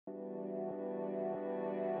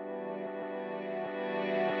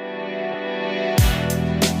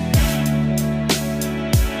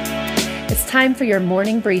time for your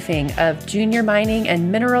morning briefing of junior mining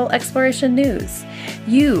and mineral exploration news.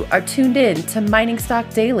 You are tuned in to Mining Stock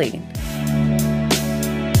Daily.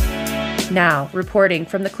 Now, reporting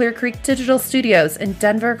from the Clear Creek Digital Studios in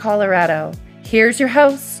Denver, Colorado, here's your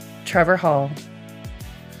host, Trevor Hall.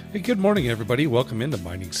 Hey, good morning, everybody. Welcome into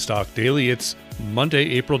Mining Stock Daily. It's Monday,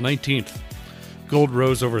 April 19th. Gold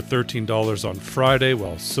rose over $13 on Friday,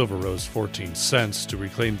 while silver rose 14 cents to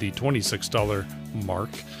reclaim the $26 mark.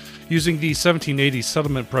 Using the 1780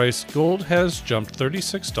 settlement price, gold has jumped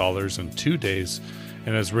 $36 in 2 days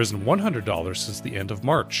and has risen $100 since the end of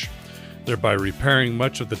March, thereby repairing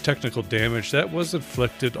much of the technical damage that was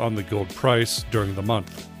inflicted on the gold price during the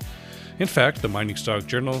month. In fact, the Mining Stock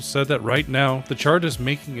Journal said that right now, the chart is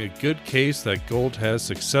making a good case that gold has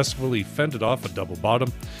successfully fended off a double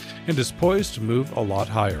bottom and is poised to move a lot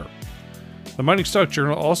higher. The Mining Stock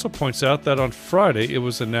Journal also points out that on Friday it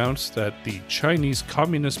was announced that the Chinese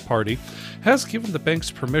Communist Party has given the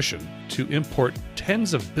banks permission to import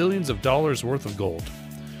tens of billions of dollars worth of gold.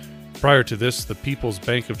 Prior to this, the People's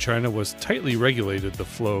Bank of China was tightly regulated the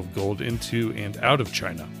flow of gold into and out of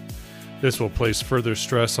China. This will place further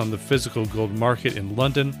stress on the physical gold market in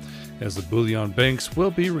London, as the bullion banks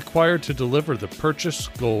will be required to deliver the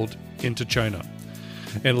purchased gold into China.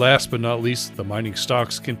 And last but not least, the mining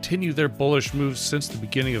stocks continue their bullish moves since the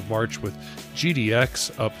beginning of March, with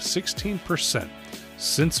GDX up 16%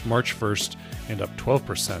 since March 1st and up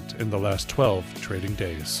 12% in the last 12 trading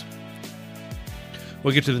days.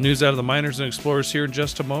 We'll get to the news out of the miners and explorers here in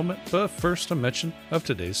just a moment, but first a mention of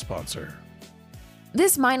today's sponsor.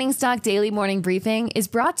 This Mining Stock Daily Morning Briefing is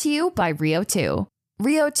brought to you by Rio 2.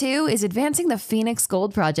 Rio 2 is advancing the Phoenix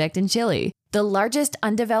Gold Project in Chile, the largest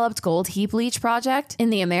undeveloped gold heap leach project in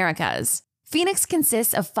the Americas. Phoenix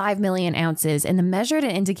consists of 5 million ounces in the measured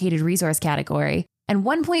and indicated resource category and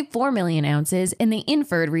 1.4 million ounces in the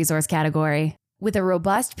inferred resource category. With a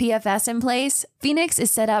robust PFS in place, Phoenix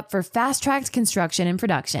is set up for fast-tracked construction and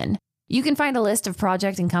production. You can find a list of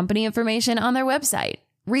project and company information on their website,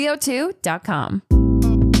 rio2.com.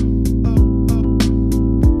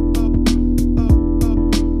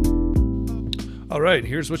 All right,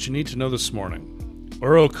 here's what you need to know this morning.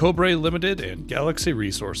 Orocobre Limited and Galaxy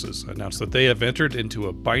Resources announced that they have entered into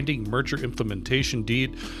a binding merger implementation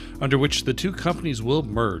deed under which the two companies will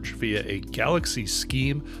merge via a Galaxy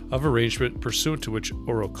scheme of arrangement pursuant to which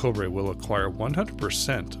Orocobre will acquire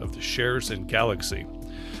 100% of the shares in Galaxy.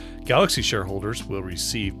 Galaxy shareholders will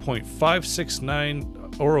receive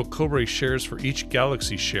 0.569 Orocobre shares for each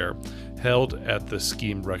Galaxy share held at the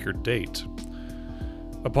scheme record date.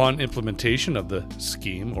 Upon implementation of the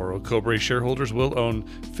scheme, Orocobre shareholders will own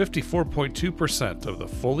 54.2% of the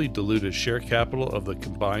fully diluted share capital of the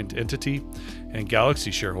combined entity, and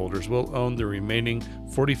Galaxy shareholders will own the remaining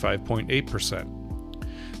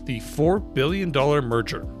 45.8%. The $4 billion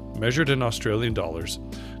merger, measured in Australian dollars,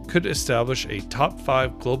 could establish a top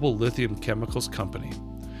 5 global lithium chemicals company.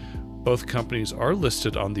 Both companies are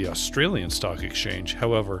listed on the Australian Stock Exchange.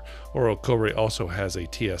 However, Orocobre also has a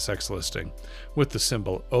TSX listing with the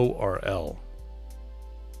symbol ORL.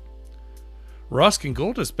 Roskin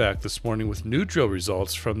Gold is back this morning with new drill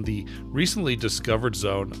results from the recently discovered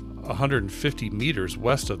zone 150 meters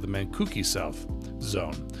west of the Mankooki South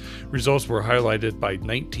zone. Results were highlighted by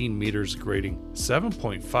 19 meters grading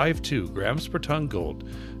 7.52 grams per ton gold,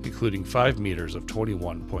 including 5 meters of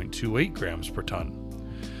 21.28 grams per ton.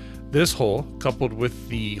 This hole, coupled with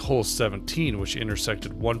the hole 17, which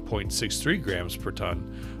intersected 1.63 grams per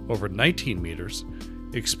ton over 19 meters,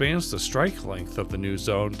 expands the strike length of the new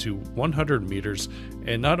zone to 100 meters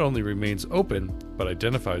and not only remains open, but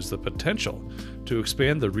identifies the potential to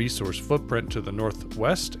expand the resource footprint to the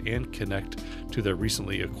northwest and connect to the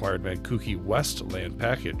recently acquired Mankooki West land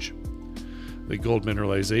package. The gold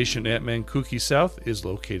mineralization at Mankooki South is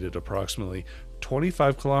located approximately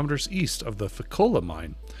 25 kilometers east of the Fekola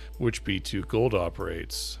mine, which B2 Gold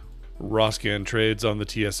operates. Roskin trades on the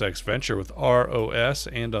TSX Venture with ROS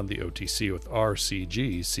and on the OTC with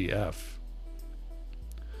RCGCF.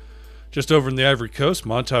 Just over in the Ivory Coast,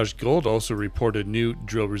 Montage Gold also reported new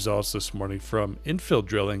drill results this morning from infill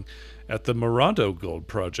drilling at the Morando Gold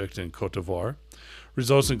project in Côte d'Ivoire.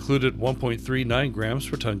 Results included 1.39 grams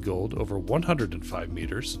per ton gold over 105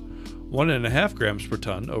 meters, 1.5 grams per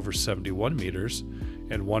ton over 71 meters,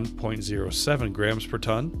 and 1.07 grams per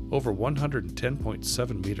ton over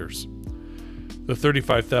 110.7 meters. The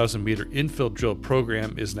 35,000 meter infill drill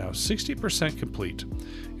program is now 60% complete,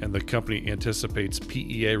 and the company anticipates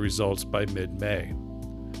PEA results by mid-May.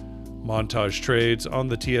 Montage trades on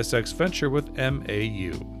the TSX Venture with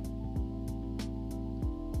MAU.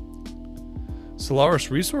 Solaris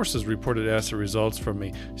Resources reported asset results from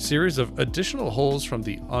a series of additional holes from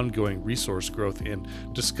the ongoing resource growth and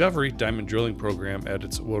discovery diamond drilling program at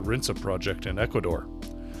its Warintza project in Ecuador.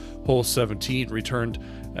 Hole 17 returned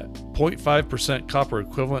 0.5% copper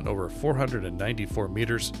equivalent over 494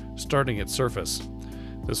 meters starting at surface.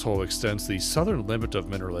 This hole extends the southern limit of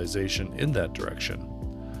mineralization in that direction.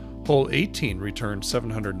 Hole 18 returned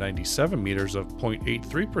 797 meters of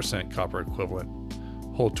 0.83% copper equivalent.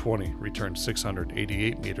 Hole 20 returned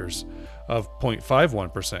 688 meters of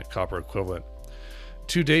 0.51% copper equivalent.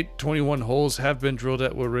 To date, 21 holes have been drilled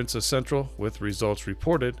at Warintza Central, with results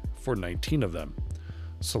reported for 19 of them.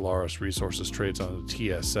 Solaris Resources trades on the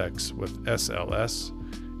TSX with SLS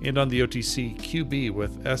and on the OTC QB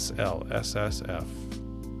with SLSSF.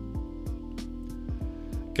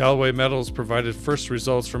 Galloway Metals provided first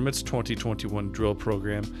results from its 2021 drill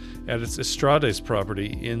program at its Estrades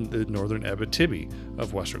property in the northern Abitibi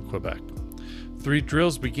of western Quebec. 3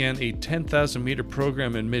 drills began a 10,000-meter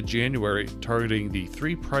program in mid-January targeting the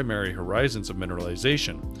 3 primary horizons of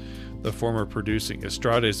mineralization, the former producing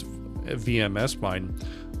Estrades VMS mine,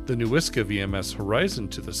 the Newiska VMS horizon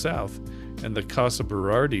to the south, and the Casa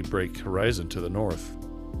Berardi break horizon to the north.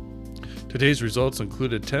 Today's results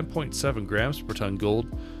included 10.7 grams per ton gold,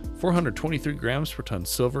 423 grams per ton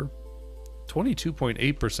silver,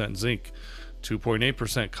 22.8% zinc,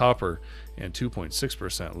 2.8% copper, and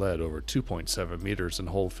 2.6% lead over 2.7 meters in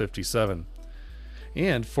hole 57,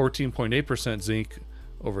 and 14.8% zinc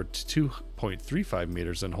over 2.35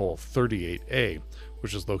 meters in hole 38A,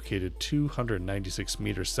 which is located 296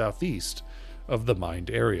 meters southeast of the mined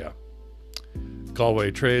area.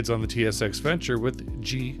 Galway trades on the TSX Venture with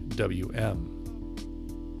GWM.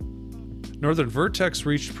 Northern Vertex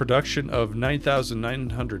reached production of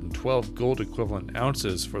 9,912 gold equivalent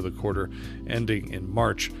ounces for the quarter ending in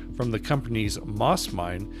March from the company's Moss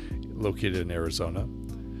mine located in Arizona.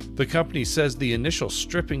 The company says the initial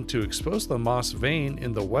stripping to expose the Moss vein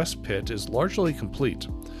in the west pit is largely complete.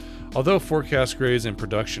 Although forecast grades and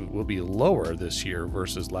production will be lower this year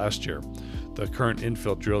versus last year, the current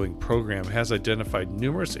infill drilling program has identified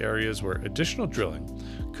numerous areas where additional drilling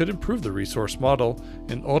could improve the resource model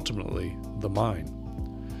and ultimately the mine.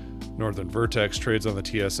 Northern Vertex trades on the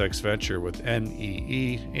TSX Venture with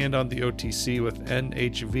NEE and on the OTC with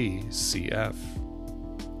NHVCF.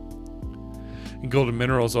 And Golden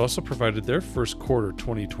Minerals also provided their first quarter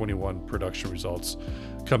 2021 production results,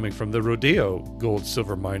 coming from the Rodeo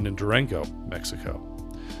gold-silver mine in Durango, Mexico.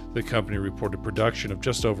 The company reported production of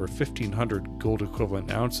just over 1,500 gold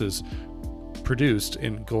equivalent ounces produced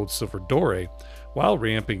in gold-silver doré while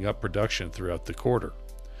ramping up production throughout the quarter.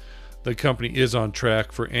 The company is on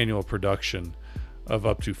track for annual production of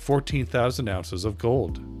up to 14,000 ounces of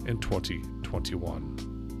gold in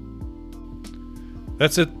 2021.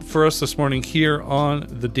 That's it for us this morning here on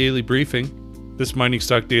the Daily Briefing. This Mining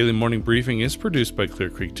Stock Daily Morning Briefing is produced by Clear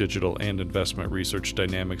Creek Digital and Investment Research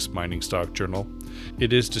Dynamics Mining Stock Journal.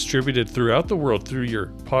 It is distributed throughout the world through your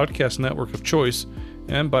podcast network of choice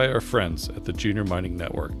and by our friends at the Junior Mining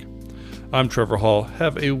Network. I'm Trevor Hall.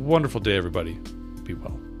 Have a wonderful day, everybody. Be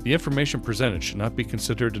well. The information presented should not be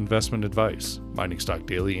considered investment advice. Mining Stock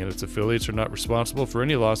Daily and its affiliates are not responsible for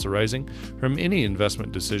any loss arising from any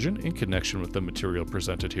investment decision in connection with the material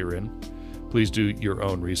presented herein. Please do your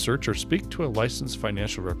own research or speak to a licensed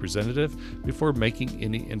financial representative before making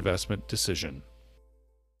any investment decision.